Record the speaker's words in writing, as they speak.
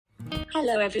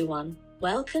Hello everyone,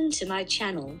 welcome to my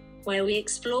channel, where we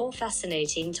explore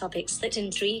fascinating topics that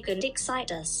intrigue and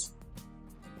excite us.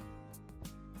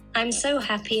 I'm so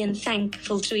happy and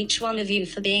thankful to each one of you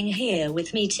for being here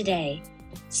with me today.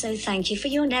 So thank you for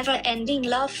your never-ending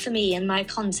love for me and my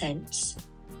contents.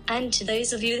 And to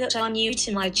those of you that are new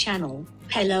to my channel,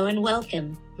 hello and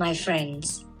welcome, my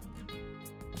friends.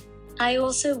 I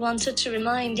also wanted to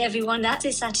remind everyone that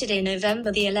this Saturday,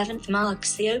 November the 11th,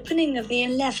 marks the opening of the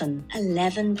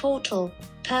 1111 portal,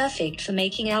 perfect for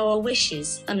making our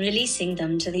wishes and releasing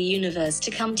them to the universe to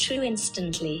come true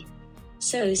instantly.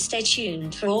 So stay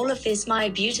tuned for all of this, my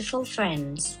beautiful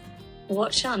friends.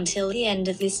 Watch until the end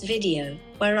of this video,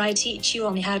 where I teach you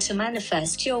on how to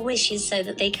manifest your wishes so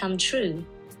that they come true.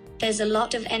 There's a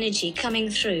lot of energy coming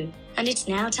through, and it's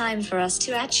now time for us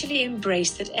to actually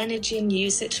embrace that energy and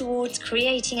use it towards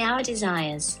creating our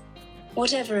desires.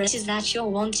 Whatever it is that you're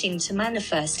wanting to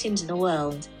manifest into the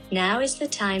world, now is the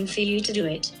time for you to do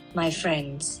it, my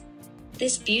friends.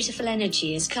 This beautiful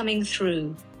energy is coming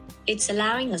through. It's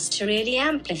allowing us to really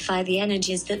amplify the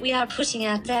energies that we are putting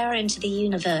out there into the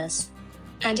universe.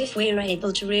 And if we're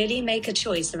able to really make a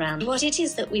choice around what it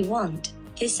is that we want,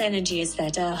 this energy is there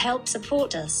to help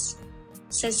support us.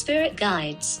 So spirit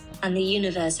guides and the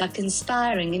universe are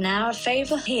conspiring in our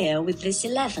favor here with this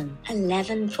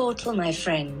 1111 portal, my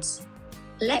friends.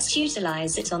 Let's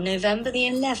utilize it on November the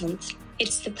 11th.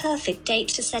 It's the perfect date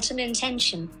to set an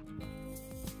intention.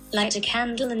 Light a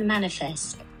candle and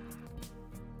manifest.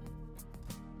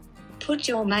 Put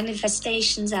your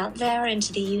manifestations out there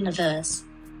into the universe.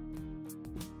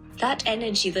 That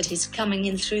energy that is coming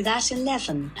in through that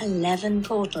 1111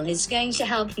 portal is going to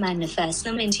help manifest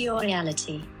them into your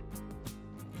reality.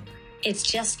 It's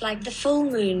just like the full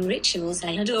moon rituals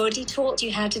I had already taught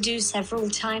you how to do several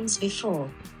times before.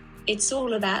 It's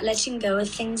all about letting go of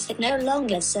things that no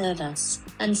longer serve us,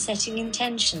 and setting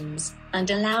intentions,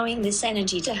 and allowing this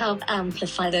energy to help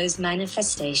amplify those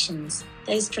manifestations,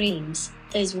 those dreams,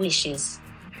 those wishes.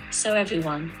 So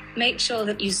everyone, make sure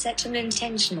that you set an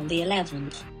intention on the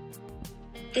 11th.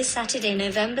 This Saturday,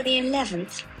 November the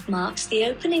 11th, marks the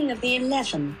opening of the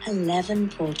 1111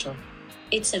 portal.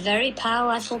 It's a very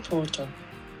powerful portal.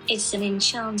 It's an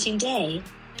enchanting day,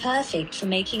 perfect for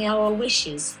making our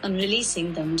wishes and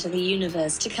releasing them to the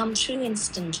universe to come true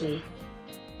instantly.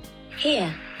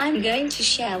 Here, I'm going to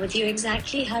share with you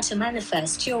exactly how to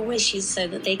manifest your wishes so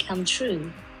that they come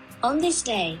true. On this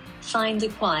day, find the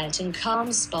quiet and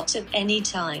calm spot at any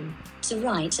time to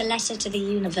write a letter to the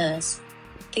universe.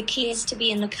 The key is to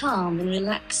be in a calm and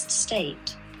relaxed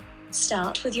state.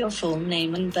 Start with your full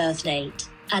name and birth date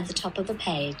at the top of the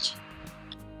page.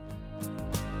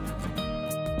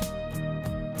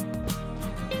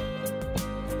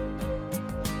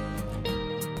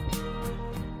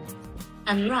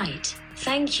 And write,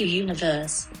 "Thank you,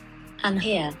 universe." And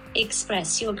here,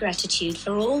 express your gratitude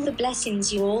for all the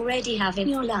blessings you already have in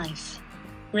your life.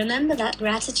 Remember that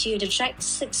gratitude attracts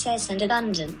success and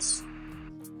abundance.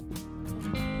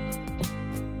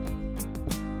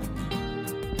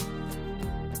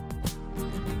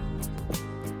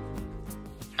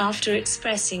 After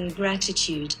expressing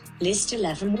gratitude, list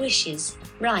 11 wishes,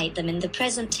 write them in the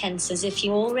present tense as if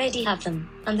you already have them,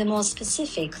 and the more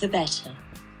specific the better.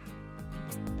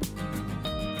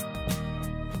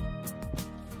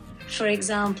 For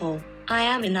example, I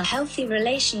am in a healthy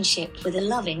relationship with a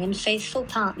loving and faithful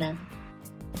partner.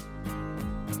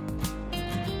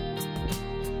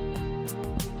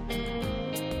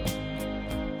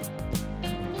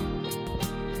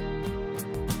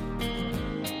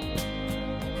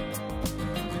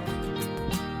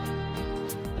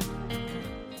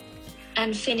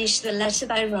 And finish the letter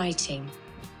by writing,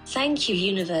 "Thank you,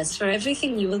 universe, for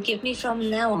everything you will give me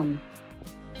from now on."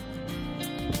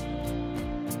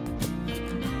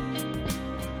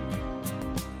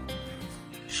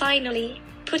 Finally,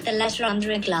 put the letter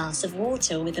under a glass of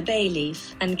water with a bay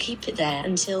leaf and keep it there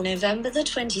until November the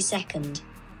 22nd.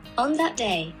 On that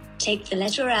day, take the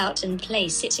letter out and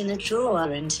place it in a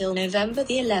drawer until November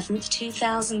the 11th,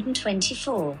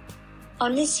 2024.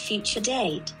 On this future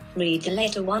date, read the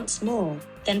letter once more,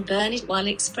 then burn it while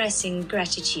expressing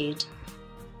gratitude.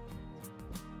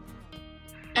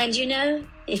 And you know,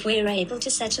 if we're able to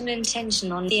set an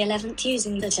intention on the 11th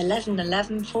using that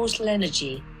 1111 portal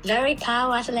energy, very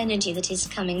powerful energy that is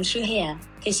coming through here,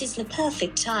 this is the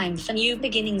perfect time for new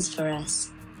beginnings for us.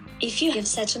 If you have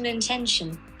set an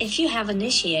intention, if you have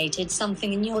initiated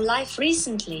something in your life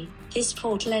recently, this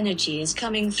portal energy is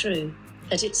coming through.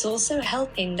 But it's also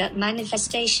helping that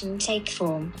manifestation take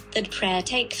form, that prayer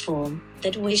take form,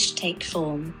 that wish take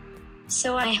form.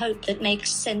 So I hope that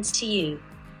makes sense to you.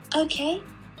 Okay?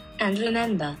 And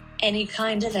remember, Any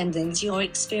kind of endings you're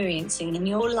experiencing in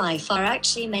your life are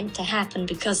actually meant to happen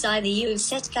because either you have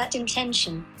set that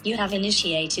intention, you have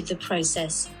initiated the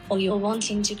process, or you're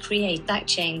wanting to create that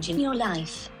change in your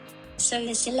life. So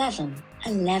this 11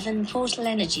 portal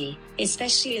energy,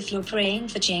 especially if you're praying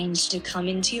for change to come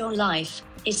into your life,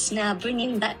 it's now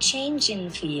bringing that change in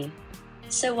for you.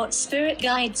 So what spirit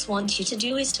guides want you to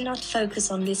do is to not focus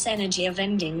on this energy of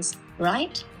endings,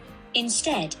 right?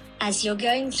 Instead, as you're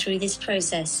going through this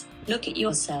process, look at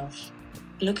yourself.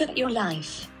 Look at your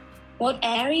life. What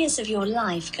areas of your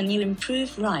life can you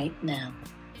improve right now?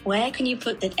 Where can you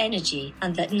put that energy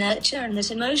and that nurture and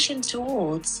that emotion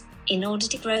towards, in order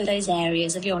to grow those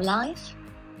areas of your life?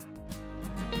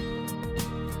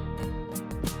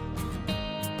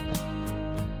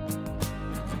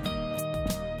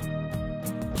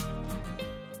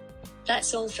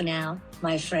 That's all for now,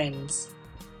 my friends.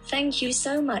 Thank you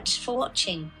so much for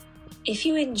watching. If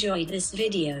you enjoyed this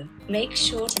video, make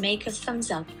sure to make a thumbs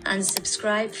up and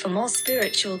subscribe for more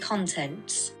spiritual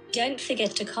contents. Don't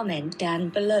forget to comment down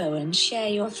below and share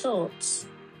your thoughts.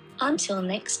 Until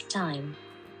next time.